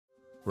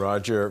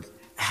Roger,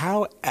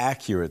 how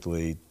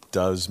accurately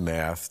does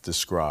math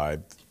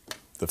describe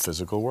the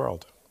physical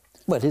world?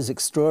 Well, it is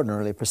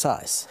extraordinarily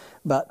precise,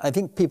 but I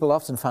think people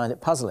often find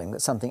it puzzling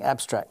that something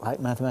abstract like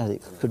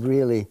mathematics could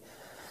really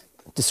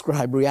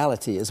describe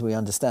reality as we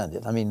understand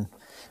it. I mean,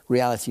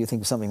 reality, you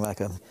think of something like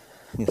a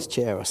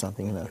chair or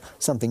something,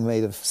 something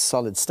made of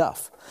solid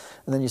stuff.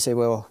 And then you say,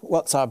 well,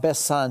 what's our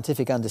best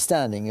scientific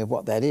understanding of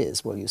what that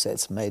is? Well, you say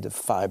it's made of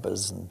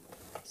fibers and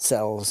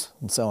cells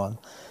and so on.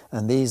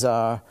 And these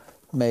are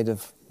made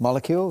of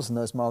molecules, and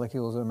those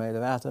molecules are made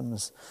of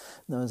atoms.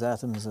 Those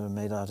atoms are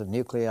made out of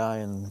nuclei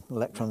and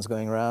electrons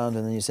going around.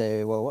 And then you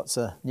say, well, what's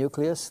a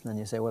nucleus? And then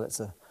you say, well, it's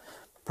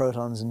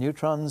protons and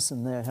neutrons,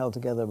 and they're held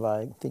together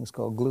by things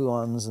called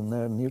gluons, and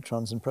their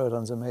neutrons and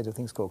protons are made of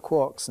things called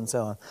quarks, and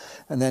so on.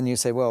 And then you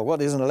say, well,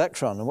 what is an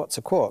electron and what's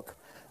a quark?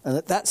 And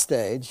at that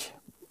stage,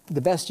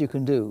 the best you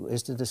can do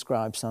is to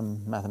describe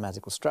some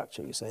mathematical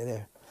structure. You say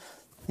they're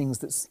things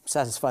that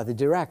satisfy the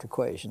Dirac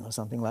equation or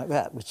something like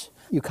that, which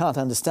you can't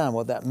understand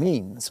what that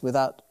means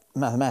without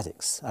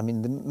mathematics. I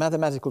mean, the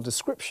mathematical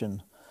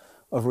description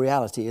of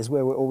reality is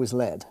where we're always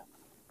led.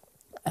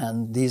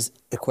 And these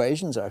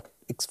equations are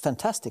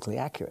fantastically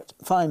accurate.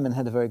 Feynman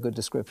had a very good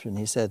description.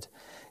 He said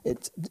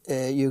it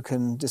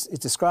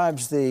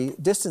describes the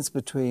distance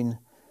between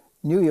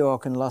New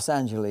York and Los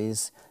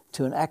Angeles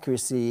to an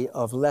accuracy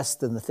of less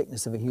than the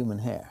thickness of a human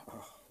hair.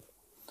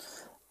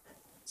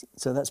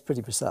 So that's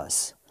pretty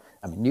precise.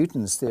 I mean,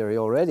 Newton's theory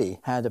already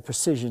had a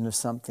precision of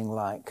something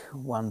like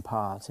 1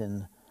 part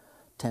in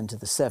 10 to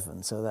the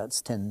 7, so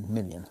that's 10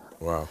 million.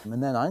 Wow.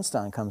 And then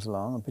Einstein comes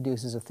along and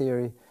produces a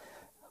theory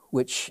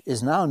which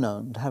is now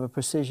known to have a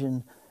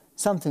precision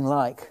something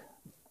like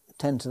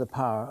 10 to the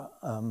power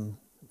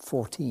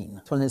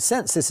 14. So in a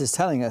sense, this is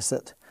telling us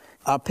that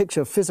our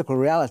picture of physical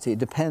reality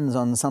depends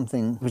on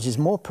something which is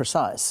more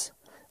precise,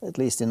 at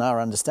least in our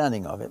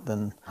understanding of it,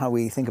 than how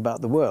we think about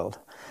the world.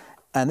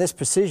 And this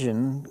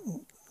precision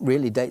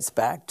really dates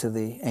back to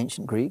the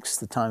ancient Greeks,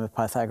 the time of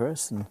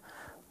Pythagoras and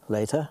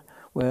later,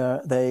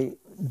 where they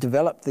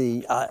developed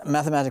the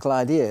mathematical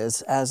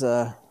ideas as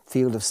a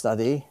field of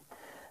study,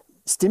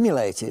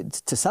 stimulated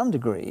to some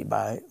degree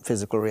by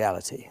physical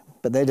reality.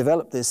 But they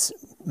developed this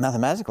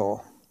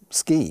mathematical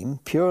scheme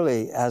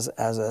purely as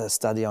a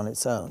study on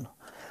its own.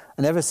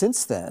 And ever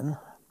since then,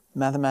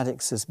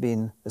 mathematics has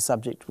been a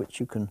subject which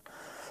you can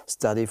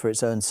study for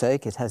its own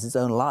sake. It has its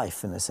own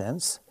life, in a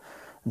sense.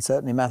 And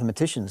certainly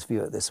mathematicians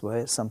view it this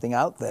way. It's something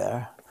out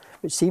there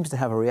which seems to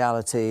have a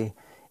reality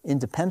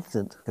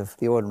independent of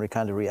the ordinary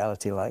kind of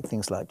reality, like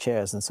things like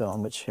chairs and so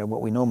on, which are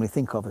what we normally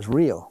think of as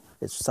real.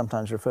 It's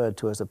sometimes referred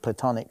to as a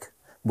Platonic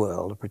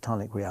world, a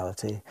Platonic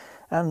reality.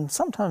 And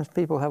sometimes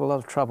people have a lot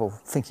of trouble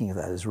thinking of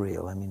that as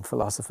real. I mean,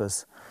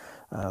 philosophers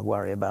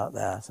worry about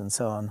that and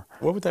so on.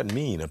 What would that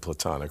mean, a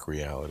Platonic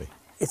reality?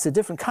 It's a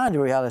different kind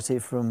of reality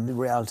from the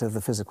reality of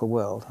the physical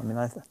world. I mean,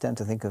 I tend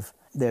to think of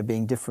there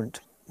being different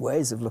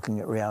ways of looking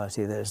at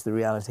reality. There's the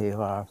reality of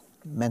our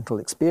mental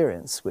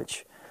experience,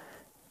 which,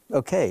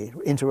 okay,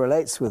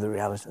 interrelates with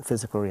the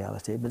physical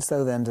reality, but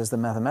so then does the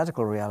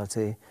mathematical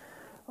reality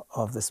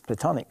of this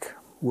Platonic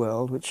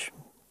world, which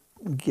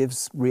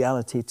gives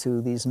reality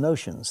to these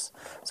notions.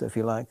 So if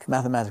you like,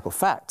 mathematical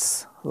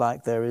facts,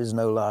 like there is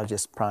no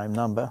largest prime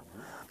number,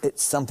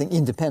 it's something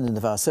independent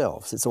of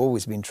ourselves. It's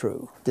always been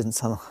true. It didn't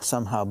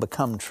somehow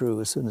become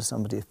true as soon as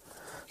somebody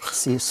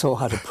saw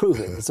how to prove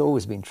it. It's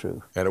always been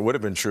true. And it would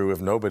have been true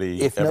if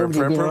nobody had proved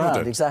been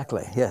around. it.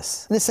 Exactly,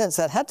 yes. In a sense,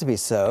 that had to be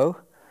so,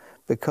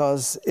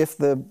 because if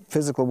the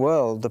physical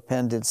world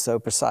depended so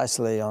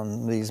precisely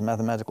on these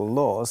mathematical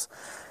laws,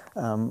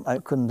 I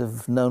couldn't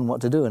have known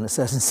what to do, in a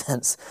certain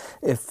sense,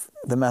 if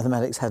the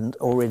mathematics hadn't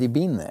already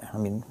been there. I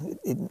mean,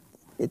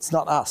 it's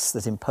not us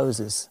that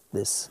imposes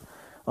this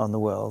on the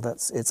world.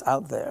 It's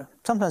out there.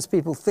 Sometimes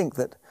people think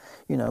that,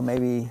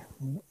 maybe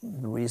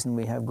the reason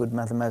we have good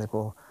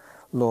mathematical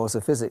laws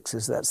of physics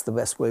is that's the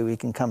best way we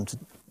can come to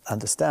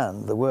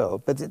understand the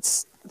world. But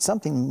it's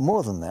something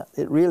more than that.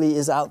 It really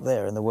is out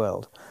there in the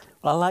world.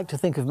 I like to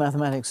think of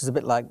mathematics as a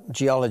bit like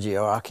geology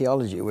or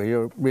archaeology, where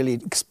you're really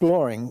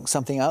exploring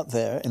something out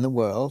there in the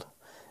world,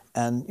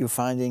 and you're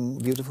finding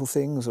beautiful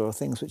things or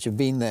things which have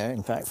been there,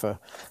 in fact, for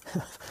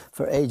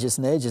ages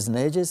and ages and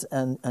ages,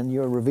 and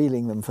you're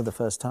revealing them for the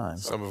first time.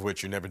 Some of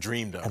which you never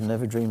dreamed of. I've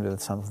never dreamed of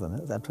some of them.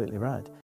 That's absolutely right.